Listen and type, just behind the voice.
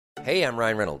Hey, I'm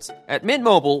Ryan Reynolds. At Mint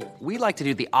Mobile, we like to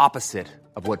do the opposite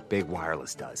of what Big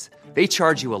Wireless does. They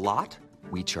charge you a lot,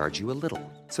 we charge you a little.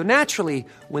 So naturally,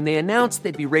 when they announced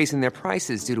they'd be raising their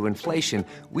prices due to inflation,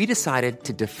 we decided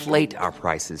to deflate our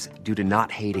prices due to not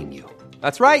hating you.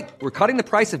 That's right. We're cutting the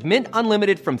price of Mint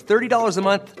Unlimited from $30 a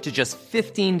month to just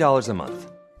 $15 a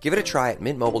month. Give it a try at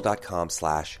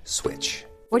mintmobile.com/switch.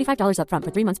 $45 up front for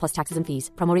 3 months plus taxes and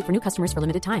fees. Promo rate for new customers for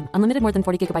limited time. Unlimited more than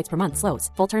 40 gigabytes per month. Slows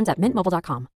full terms at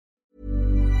mintmobile.com.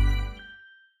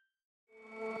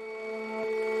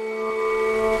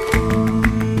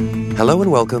 Hello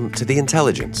and welcome to The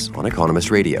Intelligence on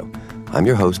Economist Radio. I'm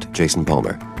your host, Jason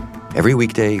Palmer. Every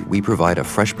weekday, we provide a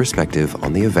fresh perspective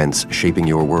on the events shaping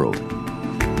your world.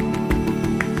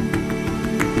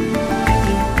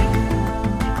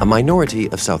 A minority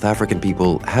of South African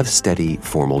people have steady,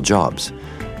 formal jobs.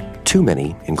 Too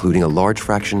many, including a large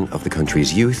fraction of the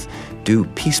country's youth, do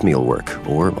piecemeal work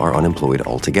or are unemployed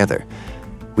altogether.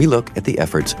 We look at the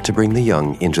efforts to bring the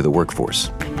young into the workforce.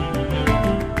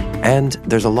 And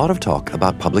there's a lot of talk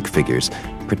about public figures,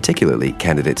 particularly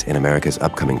candidates in America's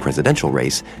upcoming presidential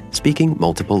race, speaking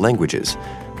multiple languages.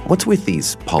 What's with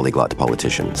these polyglot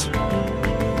politicians?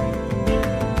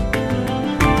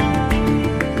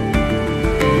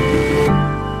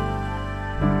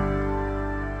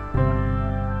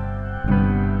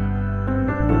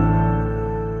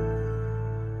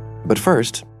 But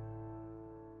first,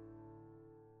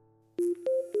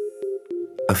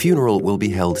 a funeral will be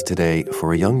held today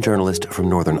for a young journalist from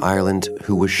Northern Ireland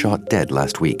who was shot dead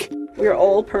last week. We're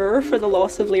all poor for the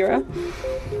loss of Lyra.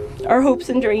 Our hopes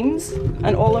and dreams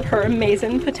and all of her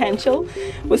amazing potential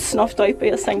was snuffed out by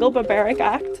a single barbaric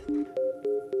act.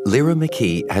 Lyra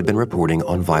McKee had been reporting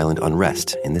on violent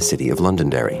unrest in the city of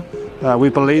Londonderry. We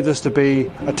believe this to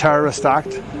be a terrorist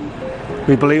act.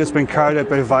 We believe it's been carried out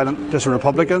by violent dissident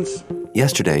Republicans.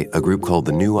 Yesterday, a group called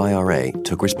the New IRA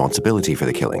took responsibility for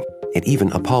the killing. It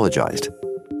even apologized.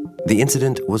 The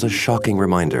incident was a shocking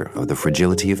reminder of the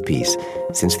fragility of peace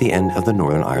since the end of the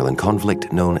Northern Ireland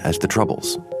conflict known as the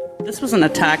Troubles. This was an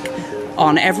attack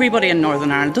on everybody in Northern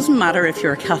Ireland. It doesn't matter if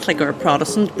you're a Catholic or a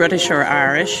Protestant, British or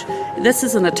Irish. This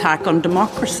is an attack on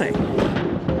democracy.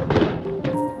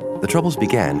 The Troubles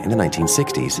began in the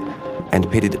 1960s and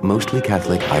pitted mostly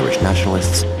Catholic Irish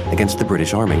nationalists against the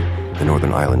British Army, the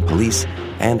Northern Ireland Police,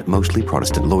 and mostly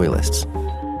Protestant loyalists.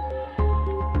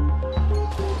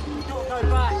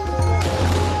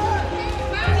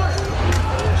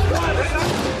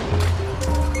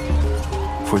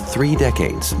 For 3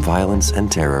 decades, violence and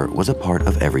terror was a part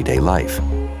of everyday life.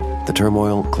 The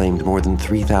turmoil claimed more than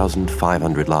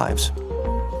 3,500 lives.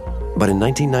 But in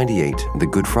 1998, the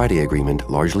Good Friday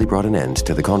Agreement largely brought an end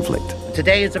to the conflict.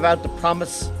 Today is about the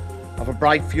promise of a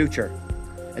bright future,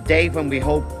 a day when we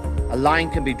hope a line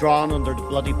can be drawn under the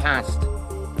bloody past.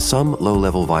 Some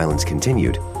low-level violence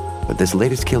continued, but this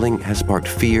latest killing has sparked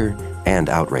fear and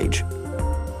outrage.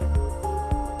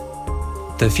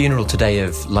 The funeral today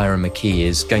of Lyra McKee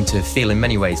is going to feel in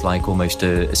many ways like almost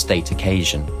a state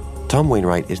occasion. Tom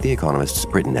Wainwright is The Economist's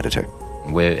Britain editor.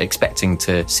 We're expecting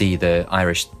to see the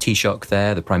Irish Taoiseach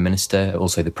there, the Prime Minister,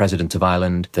 also the President of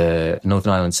Ireland, the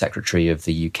Northern Ireland Secretary of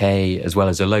the UK, as well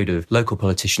as a load of local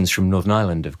politicians from Northern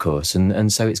Ireland, of course.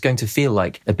 And so it's going to feel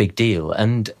like a big deal.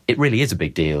 And it really is a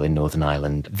big deal in Northern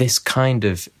Ireland. This kind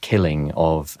of killing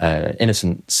of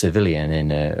innocent civilian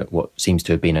in what seems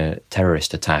to have been a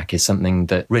terrorist attack is something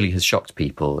that really has shocked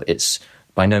people. It's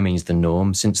by no means the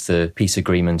norm. Since the peace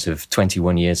agreement of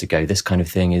 21 years ago, this kind of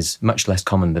thing is much less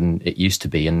common than it used to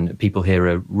be, and people here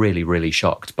are really, really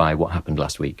shocked by what happened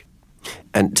last week.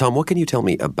 And Tom, what can you tell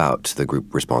me about the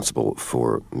group responsible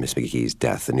for Ms. McKee's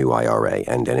death, the New IRA,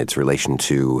 and its relation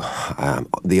to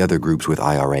the other groups with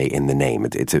IRA in the name?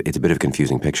 It's a bit of a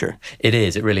confusing picture. It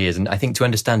is, it really is. And I think to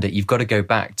understand it, you've got to go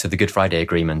back to the Good Friday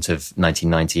Agreement of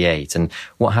 1998. And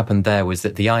what happened there was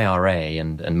that the IRA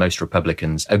and most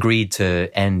Republicans agreed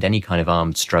to end any kind of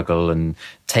armed struggle and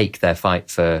take their fight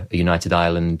for a united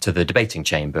Ireland to the debating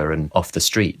chamber and off the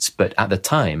streets. But at the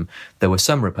time, there were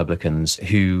some Republicans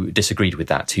who disagreed with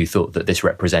that, who thought that this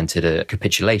represented a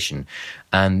capitulation.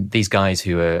 And these guys,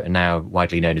 who are now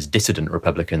widely known as dissident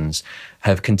Republicans,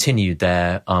 have continued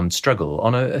their armed struggle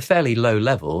on a fairly low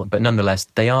level, but nonetheless,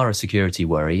 they are a security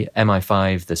worry.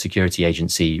 MI5, the security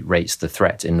agency, rates the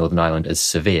threat in Northern Ireland as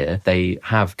severe. They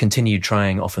have continued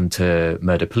trying often to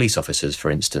murder police officers, for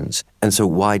instance. And so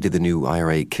why did the New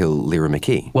IRA kill Lyra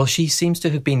McKee? Well, she seems to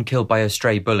have been killed by a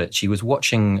stray bullet. She was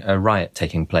watching a riot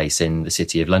taking place in the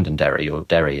city of Londonderry, or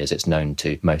Derry as it's known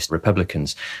to most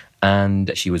Republicans.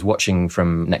 And she was watching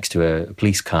from next to a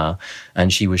police car,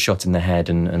 and she was shot in the head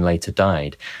and later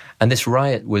died. And this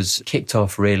riot was kicked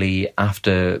off really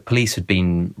after police had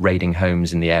been raiding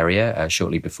homes in the area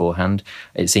shortly beforehand.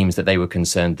 It seems that they were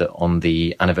concerned that on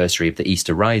the anniversary of the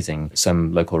Easter Rising,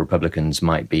 some local Republicans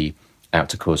might be out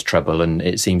to cause trouble, and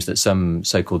it seems that some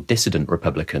so-called dissident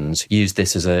Republicans used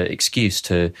this as an excuse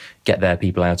to get their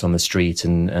people out on the street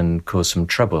and cause some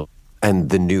trouble. And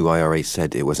the new IRA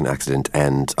said it was an accident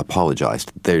and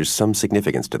apologised. There's some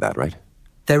significance to that, right?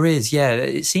 There is, yeah.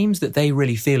 It seems that they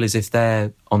really feel as if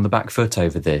they're on the back foot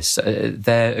over this.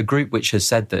 They're a group which has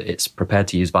said that it's prepared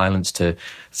to use violence to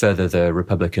further the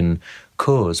Republican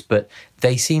cause, but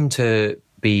they seem to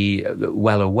be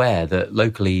well aware that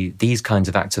locally these kinds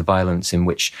of acts of violence in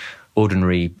which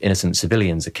ordinary innocent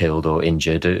civilians are killed or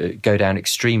injured go down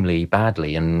extremely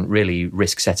badly and really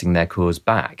risk setting their cause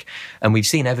back. And we've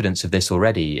seen evidence of this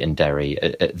already in Derry,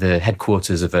 at the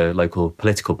headquarters of a local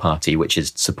political party which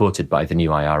is supported by the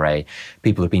new IRA.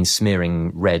 People have been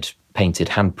smearing red painted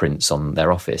handprints on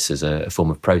their office as a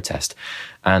form of protest.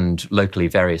 And locally,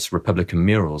 various Republican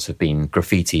murals have been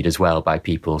graffitied as well by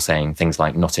people saying things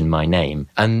like, "Not in my name."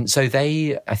 And so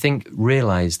they, I think,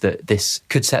 realised that this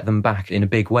could set them back in a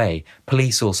big way.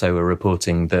 Police also are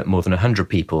reporting that more than 100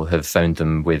 people have phoned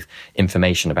them with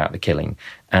information about the killing.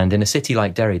 And in a city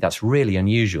like Derry, that's really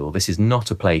unusual. This is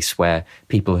not a place where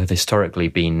people have historically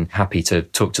been happy to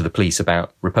talk to the police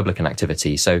about Republican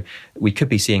activity. So we could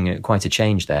be seeing quite a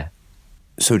change there.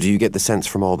 So do you get the sense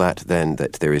from all that, then,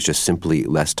 that there is just simply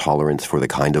less tolerance for the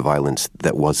kind of violence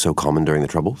that was so common during the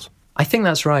Troubles? I think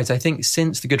that's right. I think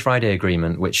since the Good Friday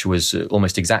Agreement, which was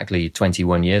almost exactly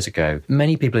 21 years ago,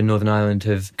 many people in Northern Ireland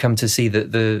have come to see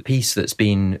that the peace that's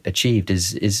been achieved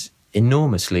is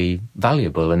enormously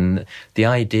valuable. And the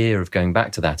idea of going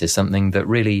back to that is something that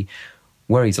really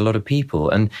worries a lot of people.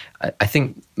 And I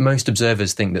think most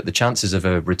observers think that the chances of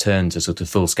a return to sort of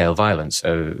full-scale violence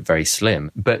are very slim.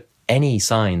 But any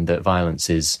sign that violence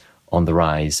is on the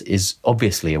rise is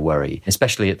obviously a worry,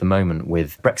 especially at the moment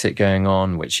with Brexit going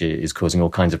on, which is causing all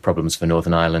kinds of problems for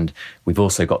Northern Ireland. We've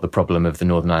also got the problem of the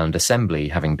Northern Ireland Assembly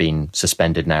having been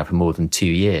suspended now for more than 2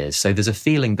 years. So there's a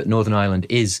feeling that Northern Ireland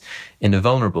is in a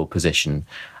vulnerable position.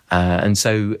 And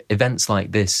so events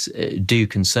like this do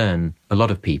concern a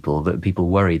lot of people, that people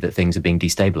worry that things are being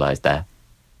destabilised there.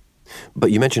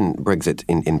 But you mentioned Brexit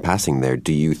in passing there.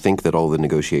 Do you think that all the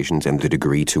negotiations and the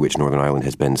degree to which Northern Ireland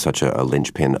has been such a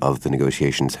linchpin of the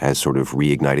negotiations has sort of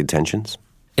reignited tensions?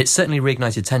 It's certainly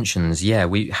reignited tensions, yeah.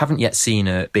 We haven't yet seen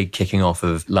a big kicking off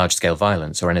of large-scale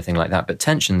violence or anything like that, but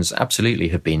tensions absolutely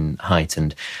have been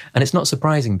heightened. And it's not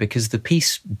surprising because the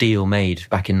peace deal made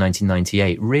back in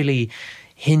 1998 really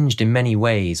hinged in many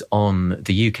ways on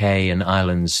the UK and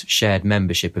Ireland's shared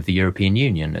membership of the European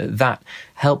Union. That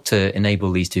helped to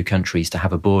enable these two countries to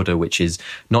have a border which is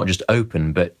not just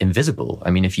open but invisible. I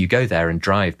mean, if you go there and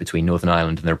drive between Northern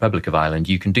Ireland and the Republic of Ireland,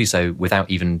 you can do so without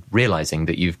even realising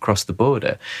that you've crossed the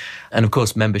border. And of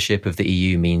course, membership of the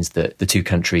EU means that the two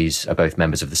countries are both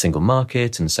members of the single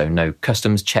market, and so no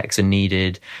customs checks are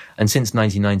needed. And since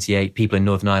 1998, people in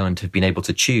Northern Ireland have been able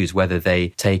to choose whether they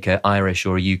take an Irish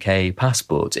or a UK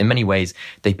passport. In many ways,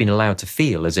 they've been allowed to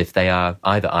feel as if they are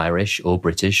either Irish or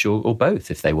British or both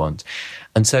if they want.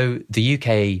 And so the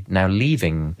UK now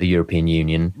leaving the European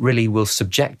Union really will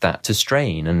subject that to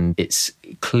strain, and it's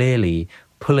clearly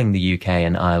pulling the UK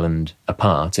and Ireland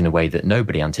apart in a way that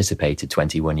nobody anticipated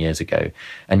 21 years ago.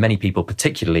 And many people,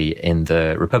 particularly in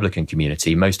the Republican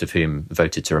community, most of whom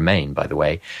voted to remain, by the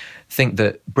way, think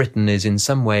that Britain is in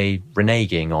some way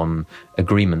reneging on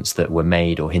agreements that were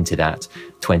made or hinted at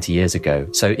 20 years ago.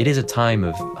 So it is a time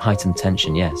of heightened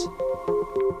tension, yes.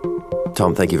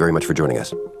 Tom, thank you very much for joining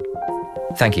us.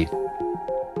 Thank you.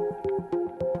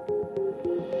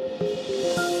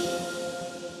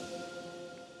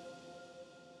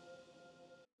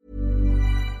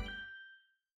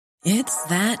 It's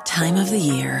that time of the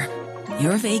year.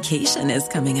 Your vacation is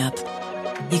coming up.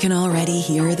 You can already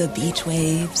hear the beach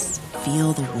waves,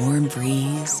 feel the warm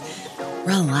breeze,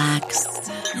 relax,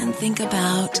 and think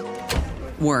about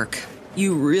work.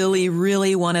 You really,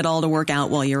 really want it all to work out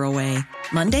while you're away.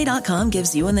 Monday.com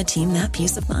gives you and the team that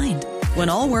peace of mind. When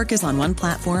all work is on one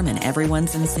platform and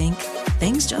everyone's in sync,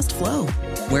 things just flow.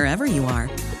 Wherever you are,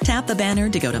 tap the banner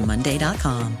to go to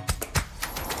Monday.com.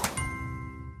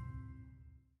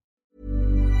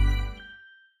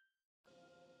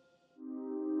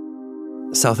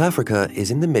 South Africa is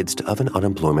in the midst of an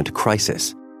unemployment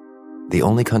crisis. The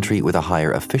only country with a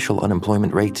higher official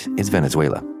unemployment rate is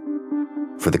Venezuela.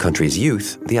 For the country's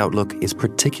youth, the outlook is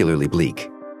particularly bleak.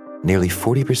 Nearly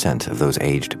 40% of those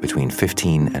aged between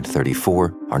 15 and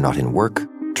 34 are not in work,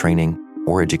 training,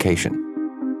 or education.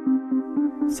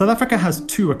 South Africa has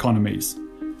two economies.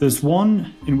 There's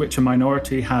one in which a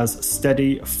minority has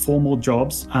steady, formal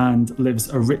jobs and lives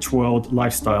a rich world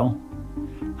lifestyle.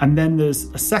 And then there's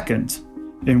a second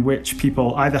in which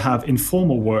people either have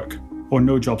informal work or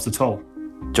no jobs at all.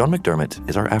 John McDermott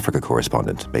is our Africa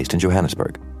correspondent based in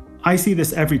Johannesburg. I see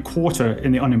this every quarter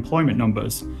in the unemployment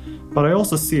numbers, but I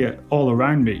also see it all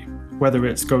around me, whether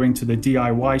it's going to the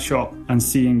DIY shop and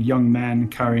seeing young men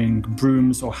carrying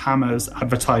brooms or hammers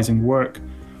advertising work,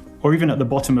 or even at the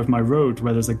bottom of my road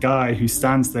where there's a guy who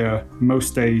stands there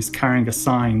most days carrying a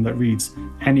sign that reads,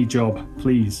 "Any job,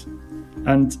 please."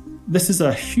 And this is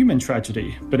a human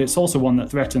tragedy, but it's also one that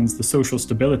threatens the social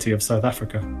stability of South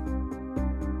Africa.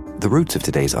 The roots of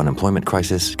today's unemployment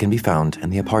crisis can be found in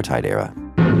the apartheid era.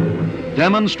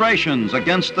 Demonstrations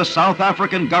against the South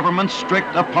African government's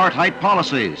strict apartheid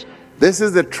policies. This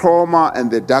is the trauma and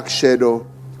the dark shadow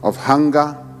of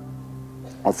hunger,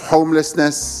 of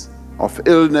homelessness, of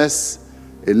illness,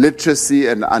 illiteracy,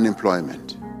 and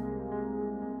unemployment.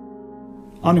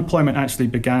 Unemployment actually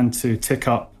began to tick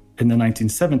up in the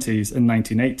 1970s and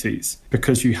 1980s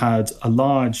because you had a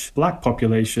large black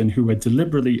population who were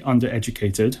deliberately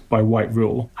undereducated by white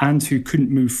rule and who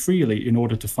couldn't move freely in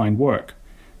order to find work.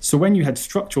 So when you had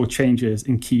structural changes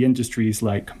in key industries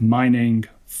like mining,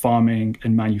 farming,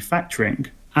 and manufacturing,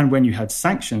 and when you had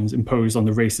sanctions imposed on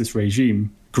the racist regime,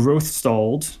 growth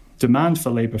stalled, demand for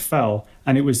labour fell,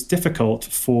 and it was difficult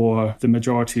for the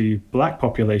majority black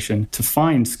population to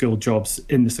find skilled jobs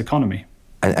in this economy.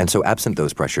 And so absent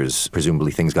those pressures,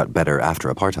 presumably things got better after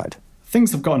apartheid.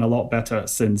 Things have gotten a lot better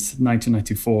since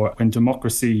 1994 when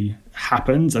democracy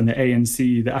happened and the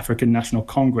ANC, the African National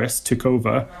Congress, took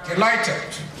over. Delighted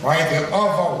by the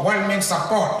overwhelming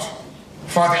support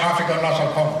for the African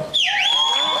National Congress.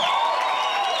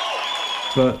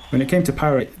 But when it came to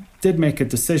power, it did make a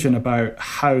decision about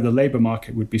how the labour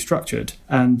market would be structured.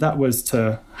 And that was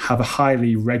to have a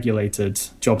highly regulated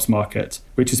jobs market,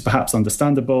 which is perhaps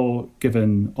understandable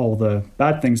given all the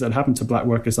bad things that happened to black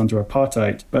workers under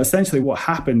apartheid. But essentially what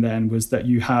happened then was that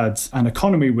you had an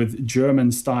economy with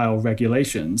German-style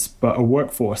regulations, but a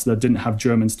workforce that didn't have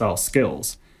German-style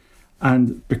skills.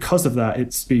 And because of that,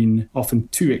 it's been often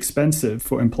too expensive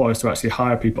for employers to actually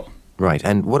hire people. Right.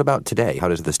 And what about today? How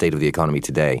does the state of the economy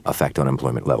today affect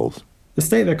unemployment levels? The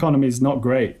state of the economy is not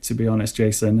great, to be honest,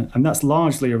 Jason. And that's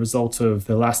largely a result of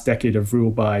the last decade of rule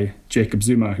by Jacob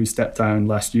Zuma, who stepped down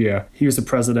last year. He was a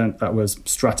president that was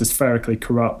stratospherically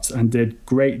corrupt and did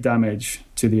great damage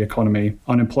to the economy.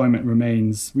 Unemployment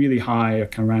remains really high,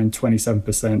 around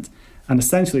 27%. And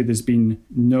essentially, there's been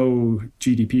no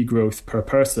GDP growth per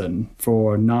person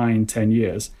for 9-10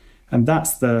 years. And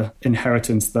that's the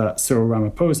inheritance that Cyril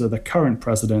Ramaphosa, the current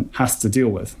president, has to deal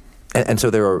with. And so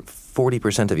there are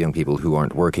 40% of young people who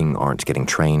aren't working, aren't getting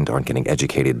trained, aren't getting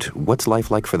educated. What's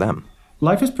life like for them?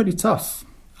 Life is pretty tough.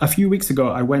 A few weeks ago,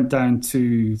 I went down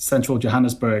to central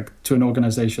Johannesburg to an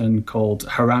organisation called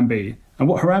Harambee. And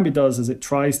what Harambee does is it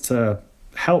tries to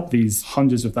help these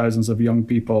hundreds of thousands of young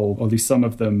people, or at least some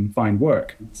of them, find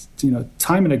work.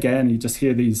 Time and again, you just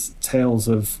hear these tales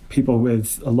of people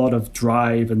with a lot of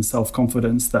drive and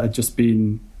self-confidence that had just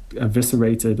been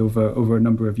eviscerated over a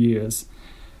number of years.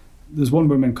 There's one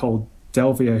woman called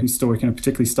Delvia whose story kind of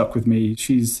particularly stuck with me.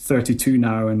 She's 32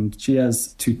 now and she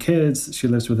has 2 kids. She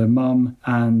lives with her mum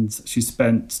and she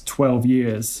spent 12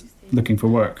 years looking for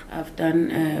work. I've done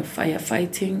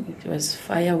firefighting. It was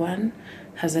Fire 1.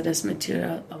 Hazardous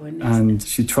material awareness. And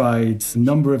she tried a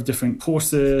number of different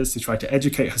courses. She tried to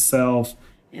educate herself.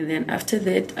 And then after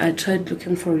that, I tried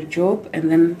looking for a job. And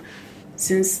then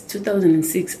since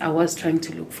 2006, I was trying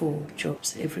to look for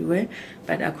jobs everywhere,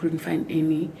 but I couldn't find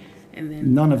any. And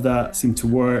then none of that seemed to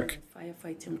work.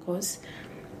 Firefighting course.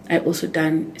 I also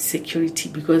done security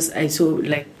because I saw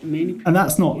many people. And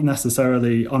that's not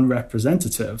necessarily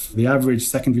unrepresentative. The average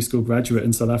secondary school graduate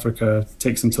in South Africa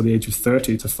takes until the age of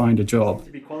 30 to find a job.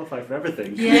 To be qualified for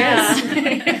everything. Yes.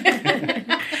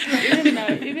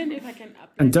 even if I can apply.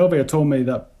 And Delvia told me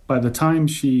that by the time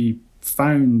she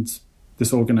found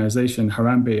this organisation,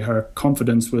 Harambee, her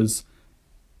confidence was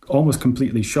almost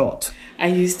completely shot. I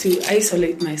used to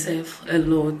isolate myself a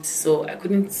lot, so I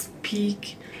couldn't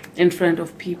speak in front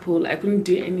of people. I couldn't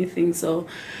do anything, so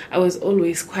I was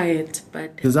always quiet.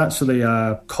 But there's actually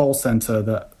a call centre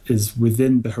that is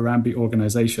within the Harambee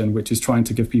organisation, which is trying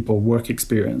to give people work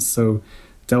experience. So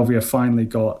Delvia finally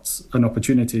got an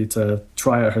opportunity to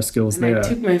try out her skills when there. I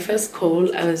took my first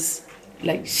call, I was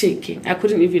shaking. I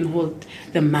couldn't even hold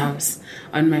the mouse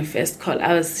on my first call.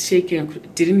 I was shaking. I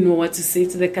didn't know what to say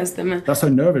to the customer. That's how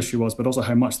nervous she was, but also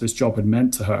how much this job had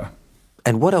meant to her.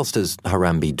 And what else does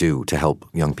Harambee do to help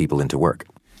young people into work?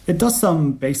 It does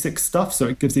some basic stuff, so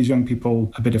it gives these young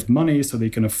people a bit of money so they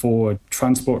can afford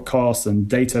transport costs and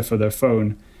data for their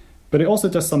phone. But it also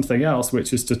does something else,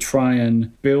 which is to try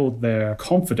and build their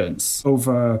confidence.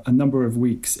 Over a number of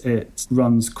weeks, it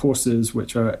runs courses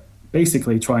which are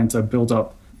basically trying to build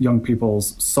up young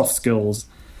people's soft skills.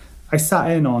 I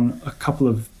sat in on a couple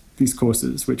of these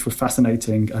courses, which were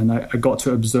fascinating, and I got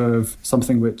to observe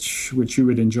something which you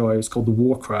would enjoy. It's called the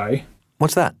war cry.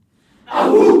 What's that?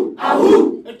 Ahoo,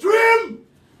 ahoo, a dream!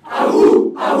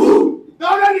 Ahoo, ahoo,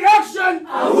 not any action!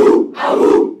 Ahoo,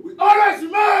 ahoo, we always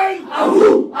remain!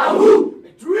 Ahoo, ahoo, a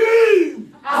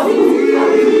dream! Ahoo,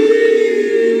 ahoo.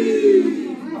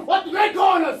 What do they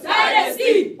call us?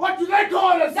 Dynasty! What do they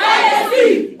call us?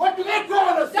 Dynasty! What do they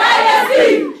call us?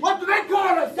 Dynasty! What do they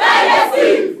call us?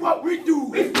 Dynasty! What we do,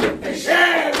 we flip the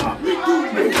shit! What we do,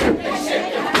 we flip the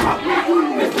shit! What we do,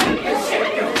 we flip the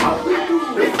shit! What we do,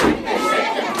 we flip the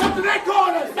shit! What do they call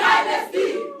us? Dynasty!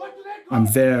 I'm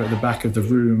there at the back of the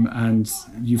room, and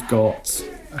you've got,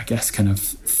 I guess, kind of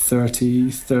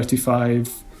 30,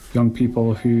 35 young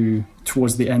people who,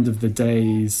 towards the end of the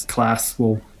day's class,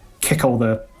 will kick all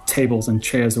the tables and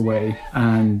chairs away,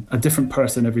 and a different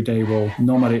person every day will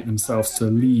nominate themselves to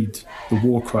lead the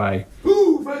war cry.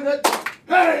 Move it!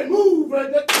 Hey, move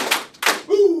it!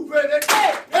 Move it!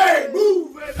 Hey,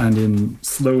 move it! And in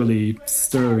slowly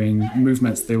stirring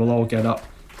movements, they will all get up,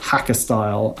 hacker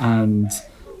style, and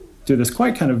do this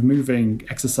quite kind of moving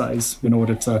exercise in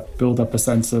order to build up a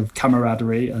sense of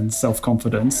camaraderie and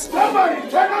self-confidence. Somebody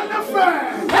turn on the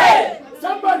fan! Hey!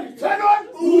 Somebody turn on...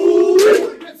 Ooh!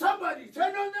 Somebody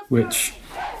turn on the fan! Which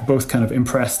both kind of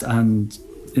impressed and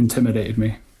intimidated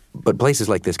me. But places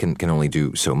like this can only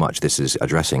do so much. This is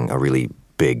addressing a really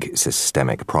big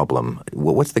systemic problem.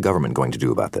 What's the government going to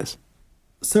do about this?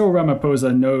 Cyril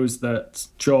Ramaphosa knows that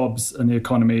jobs and the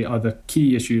economy are the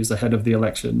key issues ahead of the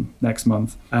election next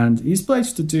month. And he's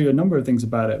pledged to do a number of things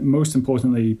about it, most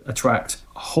importantly, attract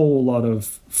a whole lot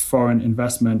of foreign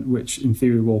investment, which in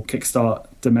theory will kickstart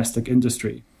domestic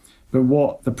industry. But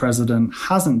what the president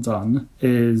hasn't done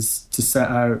is to set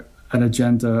out an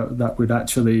agenda that would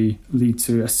actually lead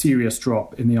to a serious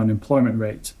drop in the unemployment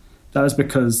rate. That is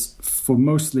because, for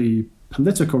mostly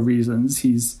political reasons,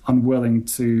 he's unwilling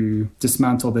to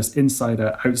dismantle this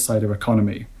insider-outsider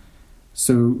economy.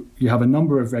 So you have a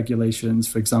number of regulations,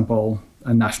 for example,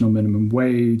 a national minimum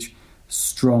wage,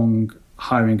 strong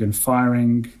hiring and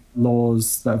firing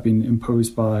laws that have been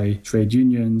imposed by trade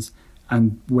unions,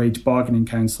 and wage bargaining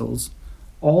councils,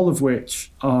 all of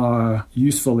which are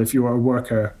useful if you're a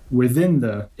worker within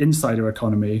the insider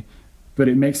economy, but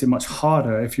it makes it much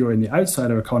harder if you're in the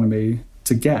outsider economy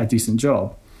to get a decent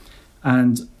job.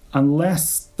 And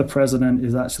unless the president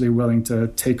is actually willing to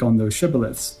take on those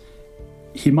shibboleths,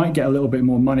 he might get a little bit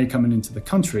more money coming into the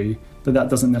country, but that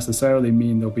doesn't necessarily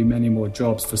mean there'll be many more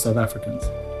jobs for South Africans.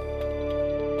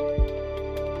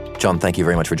 John, thank you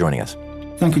very much for joining us.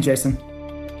 Thank you, Jason.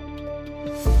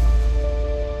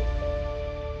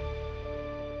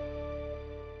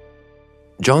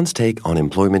 John's take on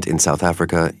employment in South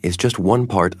Africa is just one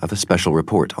part of a special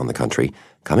report on the country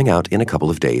coming out in a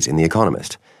couple of days in The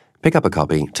Economist. Pick up a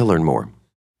copy to learn more.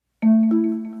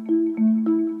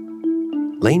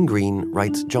 Lane Green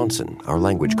writes Johnson, our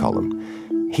language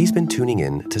column. He's been tuning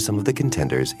in to some of the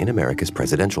contenders in America's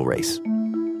presidential race.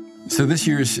 So this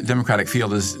year's Democratic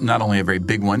field is not only a very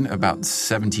big one, about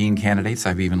 17 candidates.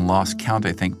 I've even lost count,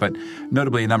 I think, but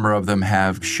notably a number of them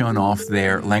have shown off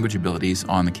their language abilities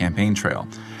on the campaign trail.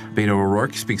 Beto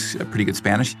O'Rourke speaks pretty good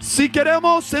Spanish. Si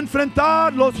queremos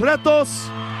enfrentar los retos.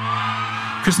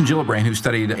 Kristen Gillibrand, who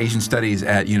studied Asian Studies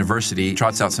at university,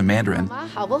 trots out some Mandarin.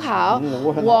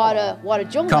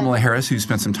 Kamala Harris, who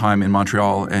spent some time in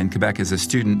Montreal and Quebec as a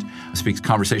student, speaks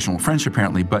conversational French,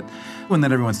 apparently. But one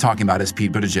that everyone's talking about is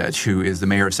Pete Buttigieg, who is the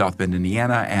mayor of South Bend,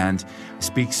 Indiana, and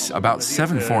speaks about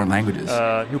 7 foreign languages.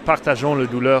 Nous partageons la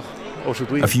douleur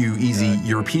aujourd'hui. A few easy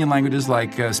European languages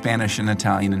like Spanish and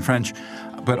Italian and French,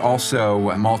 but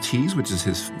also Maltese, which is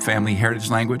his family heritage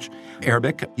language,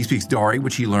 Arabic. He speaks Dari,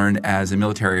 which he learned as a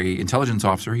military intelligence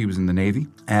officer. He was in the Navy.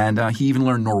 And he even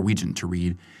learned Norwegian to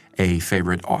read a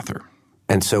favorite author.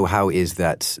 And so how is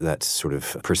that sort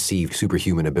of perceived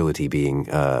superhuman ability being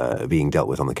dealt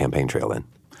with on the campaign trail then?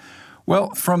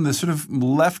 Well, from the sort of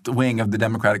left wing of the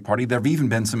Democratic Party, there have even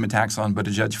been some attacks on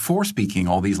Buttigieg for speaking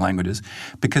all these languages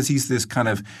because he's this kind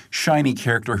of shiny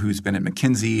character who's been at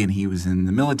McKinsey and he was in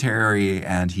the military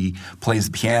and he plays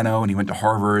the piano and he went to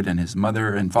Harvard and his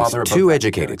mother and father. He's too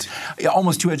educated.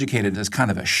 Almost too educated as kind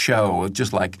of a show,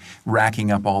 just like racking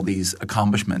up all these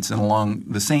accomplishments. And along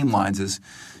the same lines as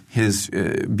his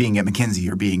being at McKinsey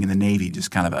or being in the Navy, just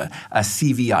kind of a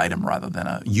CV item rather than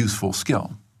a useful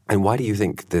skill. And why do you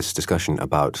think this discussion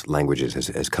about languages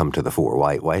has come to the fore?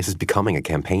 Why is this becoming a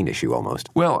campaign issue almost?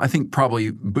 Well, I think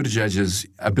probably Buttigieg's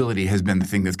ability has been the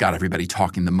thing that's got everybody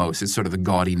talking the most. It's sort of the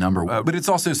gaudy number. But it's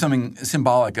also something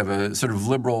symbolic of a sort of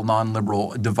liberal,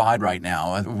 non-liberal divide right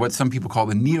now. What some people call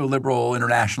the neoliberal,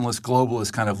 internationalist,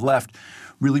 globalist kind of left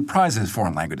really prizes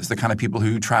foreign languages. The kind of people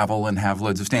who travel and have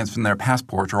loads of stamps in their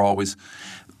passport are always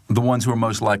the ones who are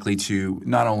most likely to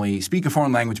not only speak a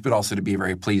foreign language but also to be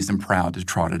very pleased and proud to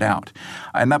trot it out.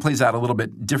 And that plays out a little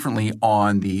bit differently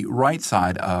on the right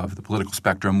side of the political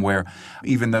spectrum, where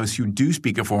even those who do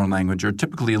speak a foreign language are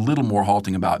typically a little more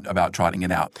halting about trotting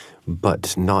it out.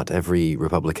 But not every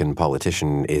Republican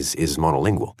politician is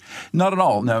monolingual. Not at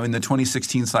all. No, in the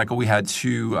 2016 cycle, we had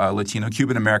two Latino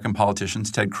Cuban-American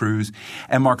politicians, Ted Cruz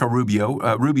and Marco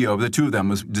Rubio. Rubio, the two of them,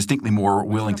 was distinctly more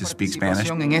willing to speak Spanish.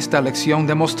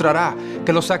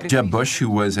 Jeb Bush, who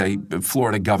was a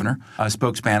Florida governor,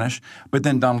 spoke Spanish, but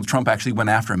then Donald Trump actually went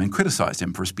after him and criticized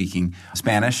him for speaking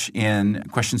Spanish in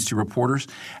questions to reporters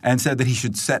and said that he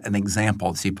should set an example,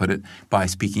 as he put it, by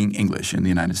speaking English in the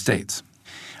United States.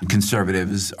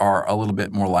 Conservatives are a little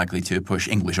bit more likely to push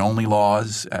English-only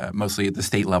laws, mostly at the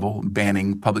state level,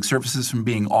 banning public services from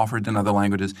being offered in other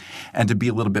languages, and to be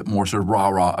a little bit more sort of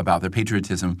rah-rah about their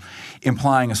patriotism,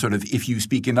 implying a sort of if you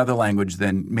speak another language,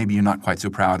 then maybe you're not quite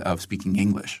so proud of speaking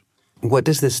English. What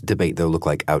does this debate, though, look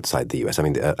like outside the U.S.? I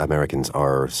mean, Americans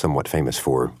are somewhat famous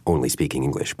for only speaking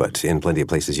English, but in plenty of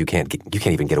places you can't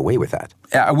even get away with that.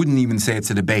 I wouldn't even say it's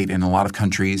a debate. In a lot of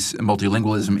countries,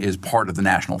 multilingualism is part of the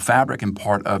national fabric and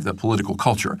part of the political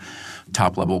culture.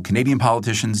 Top-level Canadian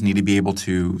politicians need to be able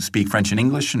to speak French and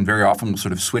English, and very often will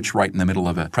sort of switch right in the middle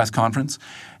of a press conference.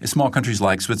 Small countries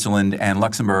like Switzerland and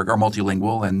Luxembourg are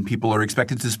multilingual, and people are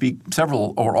expected to speak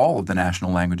several or all of the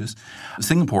national languages.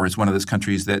 Singapore is one of those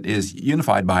countries that is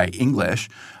unified by English,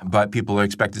 but people are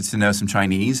expected to know some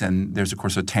Chinese, and there's, of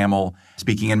course, a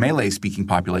Tamil-speaking and Malay-speaking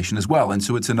population as well. And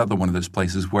so it's another one of those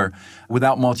places where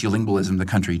without multilingualism, the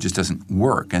country just doesn't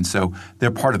work. And so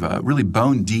they're part of a really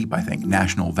bone-deep, I think,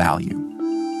 national value.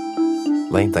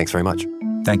 Lane, thanks very much.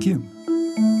 Thank you.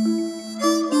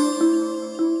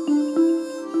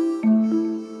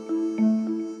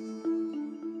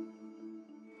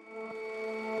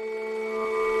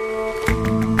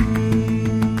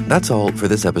 That's all for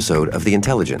this episode of The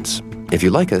Intelligence. If you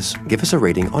like us, give us a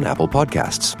rating on Apple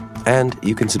Podcasts. And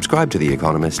you can subscribe to The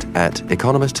Economist at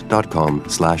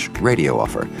economist.com/radio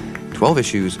offer. 12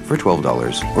 issues for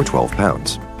 $12 or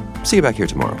 £12. See you back here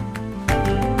tomorrow.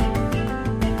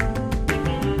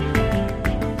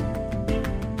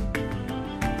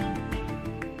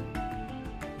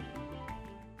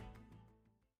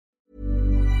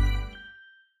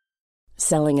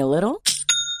 Selling a little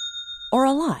or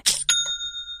a lot?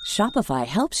 Shopify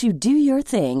helps you do your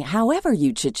thing however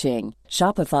you cha-ching.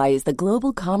 Shopify is the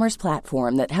global commerce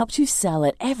platform that helps you sell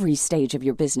at every stage of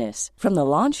your business. From the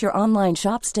launch your online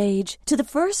shop stage to the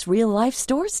first real-life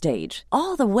store stage,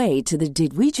 all the way to the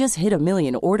did we just hit a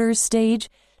million orders stage.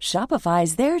 Shopify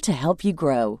is there to help you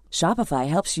grow. Shopify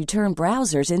helps you turn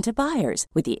browsers into buyers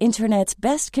with the internet's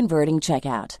best converting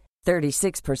checkout.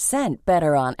 36%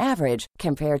 better on average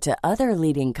compared to other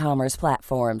leading commerce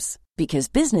platforms. Because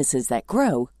businesses that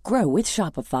grow, grow with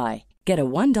Shopify. Get a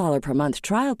 $1 per month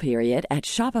trial period at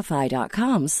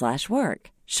shopify.com/work.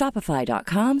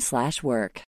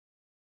 Shopify.com/work.